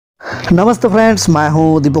नमस्ते फ्रेंड्स, मैं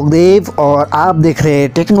हूं दीपक देव और आप देख रहे हैं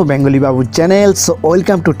techno Bengali Babu channel. So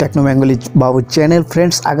welcome to techno Bengali Babu channel.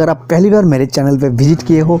 Friends, अगर आप पहली बार मेरे चैनल पे विजिट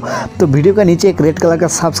किए हो तो वीडियो का नीचे एक रेड कलर का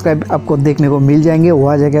सब्सक्राइब आपको देखने को मिल जाएंगे, वो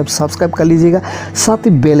आ जाएगा, आप सब्सक्राइब कर लीजिएगा। साथ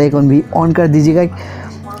ही बेल आइकन भी ऑन कर दीजिएगा,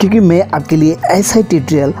 क्योंकि मैं आपके लिए ऐसा ही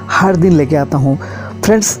ट्यूटोरियल हर दिन लेके आता हूँ।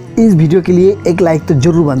 फ्रेंड्स, इस वीडियो के लिए एक लाइक तो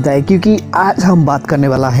ज़रूर बनता है, क्योंकि आज हम बात करने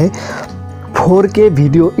वाला है 4K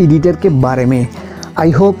वीडियो एडिटर के बारे में।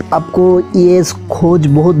 आई होप आपको ये खोज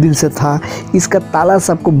बहुत दिन से था, इसका तलाश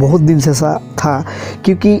आपको बहुत दिन से था,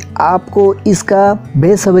 क्योंकि आपको इसका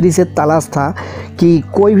बेसब्री से तलाश था कि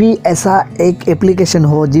कोई भी ऐसा एक एप्लीकेशन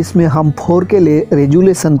हो जिसमें हम 4K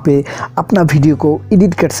रेजोल्यूशन पे अपना वीडियो को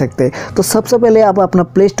एडिट कर सकते हैं। तो सबसे पहले आप अपना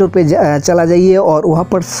प्ले स्टोर पे चला जाइए और वहाँ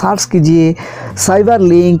पर सर्च कीजिए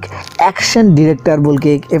cyberlink एक्शन डिटेक्टर बोल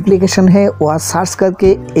के एक एप्लीकेशन है। वहाँ सर्च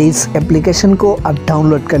करके इस एप्लीकेशन को आप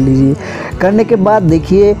डाउनलोड कर लीजिए। करने के बाद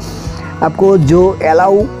देखिए आपको जो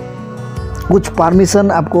अलाउ कुछ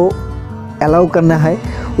परमिशन आपको अलाउ करना है,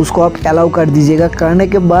 उसको आप अलाउ कर दीजिएगा। करने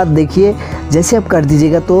के बाद देखिए जैसे आप कर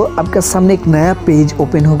दीजिएगा तो आपके सामने एक नया पेज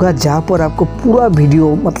ओपन होगा, जहाँ पर आपको पूरा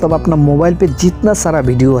वीडियो, मतलब अपना मोबाइल पे जितना सारा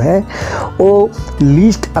वीडियो है वो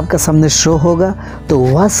लिस्ट आपके सामने शो होगा। तो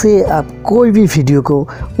वहाँ से आप कोई भी वीडियो को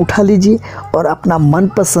उठा लीजिए और अपना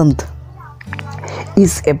मनपसंद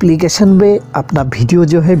इस एप्लीकेशन में अपना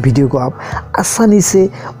वीडियो को आप आसानी से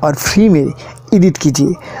और फ्री में एडिट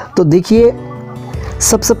कीजिए। तो देखिए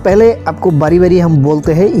सबसे पहले आपको बारी बारी हम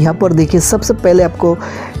बोलते हैं। यहाँ पर देखिए सबसे पहले आपको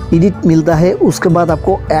एडिट मिलता है, उसके बाद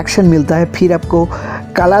आपको एक्शन मिलता है, फिर आपको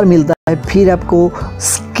कलर मिलता है, फिर आपको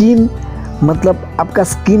स्किन, मतलब आपका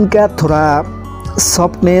स्किन का थोड़ा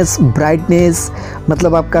सॉफ्टनेस, ब्राइटनेस,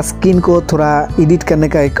 मतलब आपका स्किन को थोड़ा एडिट करने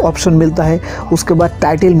का एक ऑप्शन मिलता है। उसके बाद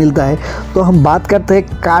टाइटल मिलता है। तो हम बात करते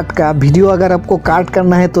हैं काट का। वीडियो अगर आपको काट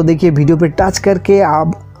करना है तो देखिए वीडियो पे टच करके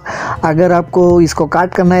आप, अगर आपको इसको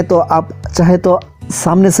काट करना है तो आप चाहे तो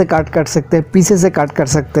सामने से काट कर सकते हैं, पीछे से काट कर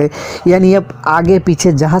सकते हैं, यानी आप आगे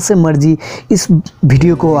पीछे जहाँ से मर्जी इस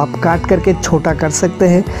वीडियो को आप काट करके छोटा कर सकते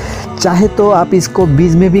हैं। चाहे तो आप इसको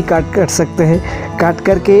बीच में भी काट कर सकते हैं, काट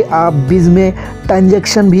करके आप बीच में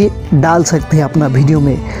ट्रांजैक्शन भी डाल सकते हैं अपना वीडियो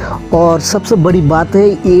में। और सबसे बड़ी बात है,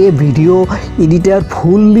 ये video editor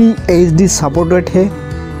fully HD supported है।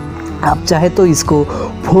 आप चाहे तो इसको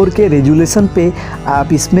 4K रेजोल्यूशन पे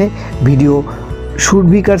आप इसमें वीडियो शूट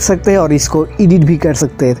भी कर सकते हैं और इसको एडिट भी कर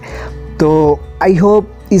सकते हैं। तो आई होप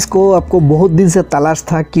इसको आपको बहुत दिन से तलाश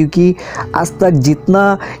था, क्योंकि आज तक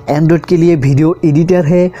जितना एंड्रॉयड के लिए वीडियो एडिटर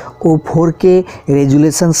है वो 4K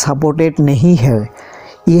रेजोल्यूशन सपोर्टेड नहीं है।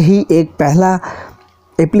 यही एक पहला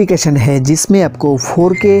एप्लीकेशन है जिसमें आपको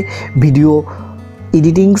 4K वीडियो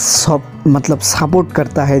एडिटिंग मतलब सपोर्ट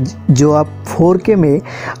करता है, जो आप 4K में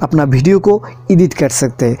अपना वीडियो को एडिट कर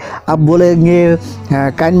सकते हैं। आप बोलेंगे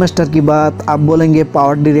काइनमास्टर की बात, आप बोलेंगे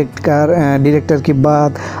पावर डायरेक्टर की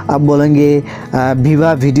बात, आप बोलेंगे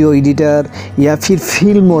विवा वीडियो एडिटर या फिर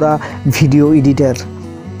फिल्मोरा वीडियो एडिटर,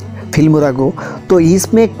 फिल्मोरा को। तो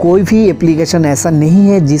इसमें कोई भी एप्लीकेशन ऐसा नहीं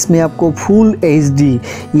है जिसमें आपको फुल HD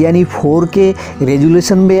यानी 4K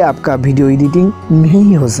रेजोल्यूशन में आपका वीडियो एडिटिंग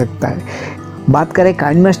नहीं हो सकता है। बात करें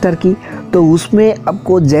काइनमास्टर की, तो उसमें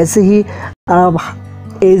आपको जैसे ही आप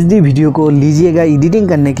HD वीडियो को लीजिएगा एडिटिंग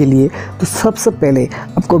करने के लिए, तो सबसे पहले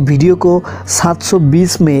आपको वीडियो को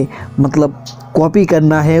 720 में मतलब कॉपी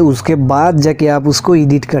करना है, उसके बाद जाके आप उसको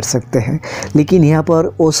एडिट कर सकते हैं। लेकिन यहाँ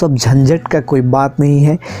पर वो सब झंझट का कोई बात नहीं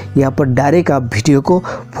है। यहाँ पर डायरेक्ट आप वीडियो को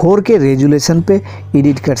 4K रेजोल्यूशन पे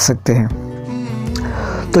एडिट कर सकते हैं।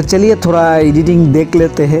 तो चलिए थोड़ा एडिटिंग देख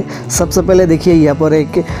लेते हैं। सबसे पहले देखिए यहाँ पर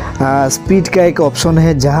एक स्पीड का एक ऑप्शन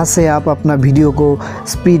है, जहाँ से आप अपना वीडियो को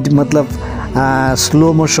स्पीड, मतलब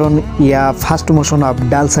स्लो मोशन या फास्ट मोशन आप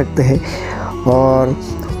डाल सकते हैं। और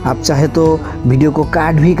आप चाहे तो वीडियो को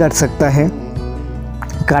काट भी कर सकता है,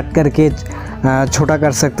 काट करके छोटा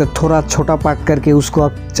कर सकते हैं, थोड़ा छोटा पार्ट करके उसको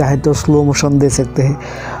आप चाहे तो स्लो मोशन दे सकते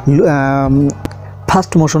हैं,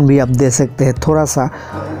 फास्ट मोशन भी आप दे सकते हैं थोड़ा सा।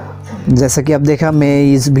 जैसा कि आप देखा, मैं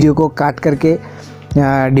इस वीडियो को काट करके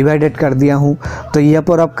डिवाइडेड कर दिया हूँ। तो यहाँ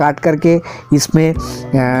पर आप काट करके इसमें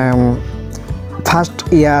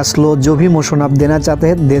फास्ट या स्लो जो भी मोशन आप देना चाहते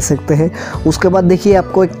हैं दे सकते हैं। उसके बाद देखिए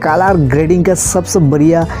आपको एक कलर ग्रेडिंग का सबसे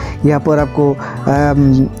बढ़िया यहाँ पर आपको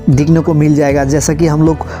दिखने को मिल जाएगा, जैसा कि हम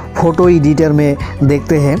लोग फ़ोटो एडिटर में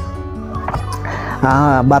देखते हैं।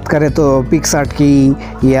 बात करें तो पिक्सआर्ट की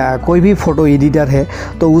या कोई भी फ़ोटो एडिटर है,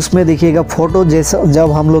 तो उसमें देखिएगा फ़ोटो जैसा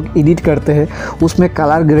जब हम लोग एडिट करते हैं उसमें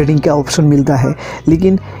कलर ग्रेडिंग का ऑप्शन मिलता है।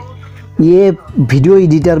 लेकिन ये वीडियो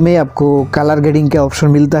एडिटर में आपको कलर ग्रेडिंग का ऑप्शन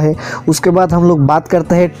मिलता है। उसके बाद हम लोग बात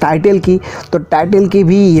करते हैं टाइटल की, तो टाइटल की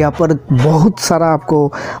भी यहाँ पर बहुत सारा आपको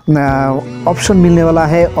ऑप्शन मिलने वाला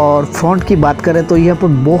है। और फ़ॉन्ट की बात करें तो यहाँ पर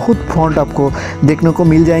बहुत फ़ॉन्ट आपको देखने को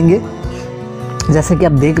मिल जाएंगे। जैसे कि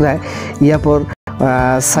आप देख रहे हैं यहाँ पर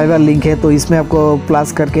साइबर लिंक है, तो इसमें आपको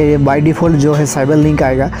प्लस करके बाय डिफ़ॉल्ट जो है साइबर लिंक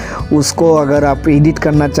आएगा, उसको अगर आप एडिट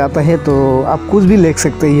करना चाहते हैं तो आप कुछ भी लिख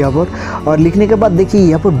सकते हैं यहाँ पर। और लिखने के बाद देखिए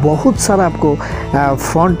यहाँ पर बहुत सारा आपको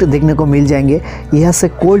फ़ॉन्ट देखने को मिल जाएंगे। यहाँ से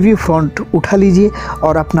कोई भी फ़ॉन्ट उठा लीजिए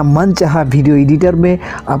और अपना मन चाहा वीडियो एडिटर में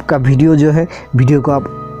आपका वीडियो जो है, वीडियो को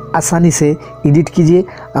आप आसानी से एडिट कीजिए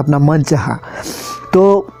अपना मन चाहा।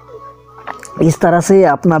 तो इस तरह से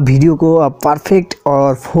अपना वीडियो को आप परफेक्ट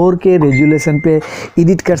और 4K रेजोल्यूशन पे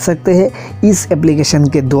एडिट कर सकते हैं इस एप्लीकेशन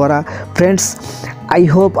के द्वारा। फ्रेंड्स, आई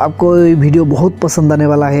होप आपको ये वीडियो बहुत पसंद आने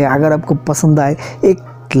वाला है। अगर आपको पसंद आए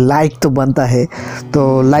एक लाइक तो बनता है,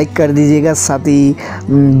 तो लाइक कर दीजिएगा, साथ ही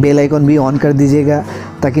बेल आइकन भी ऑन कर दीजिएगा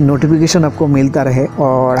ताकि नोटिफिकेशन आपको मिलता रहे।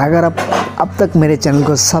 और अगर आप अब तक मेरे चैनल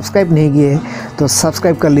को सब्सक्राइब नहीं किए हैं तो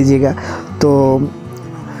सब्सक्राइब कर लीजिएगा। तो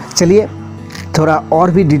चलिए थोड़ा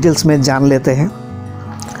और भी डिटेल्स में जान लेते हैं।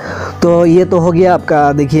 तो ये तो हो गया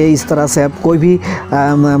आपका, देखिए इस तरह से आप कोई भी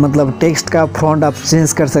मतलब टेक्स्ट का फ़ॉन्ट आप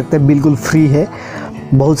चेंज कर सकते हैं, बिल्कुल फ्री है।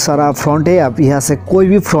 बहुत सारा फ़ॉन्ट है, आप यहाँ से कोई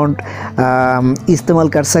भी फ़ॉन्ट इस्तेमाल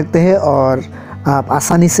कर सकते हैं और आप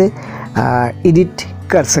आसानी से एडिट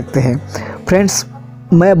कर सकते हैं। फ्रेंड्स,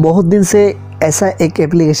 मैं बहुत दिन से ऐसा एक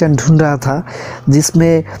एप्लीकेशन ढूंढ रहा था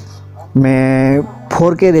जिसमें मैं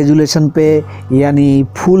 4K रेजोल्यूशन पे यानी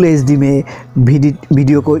फुल HD में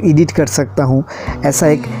वीडियो को एडिट कर सकता हूँ। ऐसा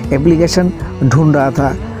एक एप्लीकेशन ढूंढ रहा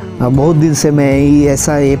था, बहुत दिन से मैं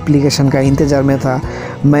ऐसा एप्लीकेशन का इंतज़ार में था।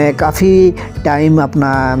 मैं काफ़ी टाइम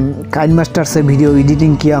अपना काइनमास्टर से वीडियो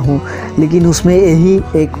एडिटिंग किया हूँ, लेकिन उसमें यही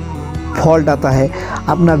एक फॉल्ट आता है,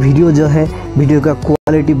 अपना वीडियो जो है, वीडियो का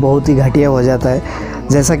क्वालिटी बहुत ही घटिया हो जाता है।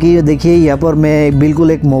 जैसा कि देखिए यहाँ पर मैं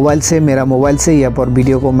बिल्कुल एक मोबाइल से, मेरा मोबाइल से यहाँ पर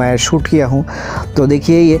वीडियो को मैं शूट किया हूँ। तो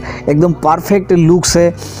देखिए ये एकदम परफेक्ट लुक्स है।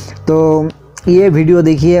 तो ये वीडियो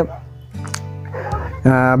देखिए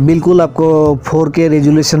बिल्कुल आपको 4K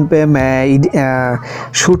रेजोल्यूशन पे मैं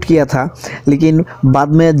शूट किया था, लेकिन बाद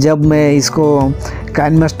में जब मैं इसको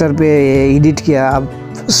काइनमास्टर पे एडिट किया, आप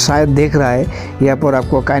शायद देख रहा है यहाँ पर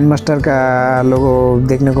आपको काइनमास्टर का लोगो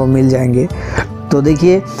देखने को मिल जाएंगे। तो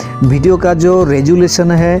देखिए वीडियो का जो रेजोल्यूशन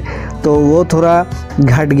है तो वो थोड़ा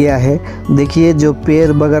घट गया है। देखिए जो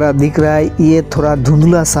पैर वगैरह दिख रहा है ये थोड़ा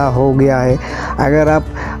धुंधला सा हो गया है। अगर आप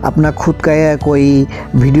अपना खुद का या कोई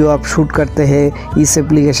वीडियो आप शूट करते हैं इस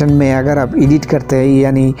एप्लीकेशन में, अगर आप एडिट करते हैं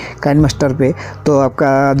यानी काइनमास्टर पे, तो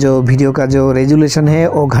आपका जो वीडियो का जो रेजोल्यूशन है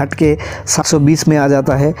वो घट के 720 में आ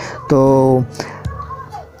जाता है। तो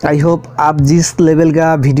आई होप आप जिस लेवल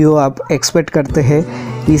का वीडियो आप एक्सपेक्ट करते हैं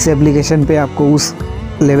इस एप्लीकेशन पे आपको उस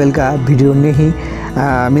लेवल का वीडियो नहीं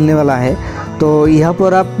मिलने वाला है। तो यहाँ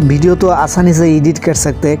पर आप वीडियो तो आसानी से एडिट कर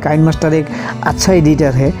सकते हैं। काइनमास्टर एक अच्छा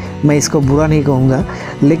एडिटर है, मैं इसको बुरा नहीं कहूँगा,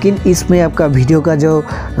 लेकिन इसमें आपका वीडियो का जो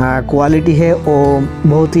क्वालिटी है वो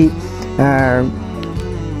बहुत ही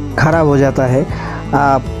ख़राब हो जाता है।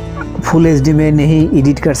 आप फुल HD में नहीं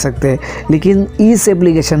एडिट कर सकते। लेकिन इस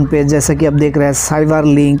एप्लीकेशन पे जैसा कि आप देख रहे हैं cyber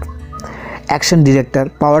link action director,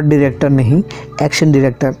 power director नहीं, एक्शन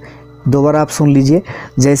डायरेक्टर, दोबारा आप सुन लीजिए।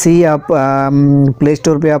 जैसे ही आप प्ले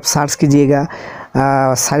स्टोर पे आप सर्च कीजिएगा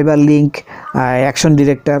साइबर लिंक एक्शन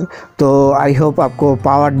डायरेक्टर, तो आई होप आपको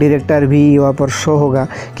पावर डायरेक्टर भी वहाँ पर शो होगा,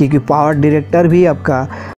 क्योंकि पावर डायरेक्टर भी आपका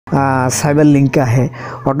साइबर लिंक का है।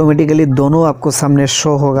 ऑटोमेटिकली दोनों आपको सामने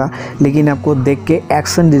शो होगा, लेकिन आपको देख के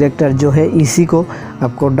एक्शन डायरेक्टर जो है इसी को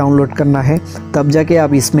आपको डाउनलोड करना है, तब जाके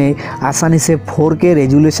आप इसमें आसानी से 4K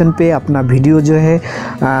रेजोल्यूशन पे अपना वीडियो जो है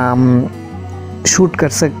शूट कर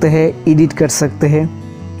सकते हैं, एडिट कर सकते हैं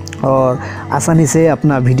और आसानी से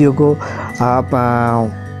अपना वीडियो को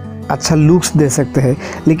आप अच्छा लुक्स दे सकते हैं।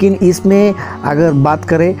 लेकिन इसमें अगर बात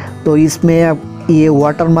करें तो इसमें आप ये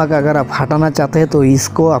वाटरमार्क अगर आप हटाना चाहते हैं तो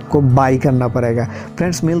इसको आपको बाय करना पड़ेगा।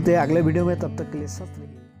 फ्रेंड्स, मिलते हैं अगले वीडियो में, तब तक के लिए सत श्री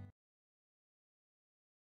अकाल।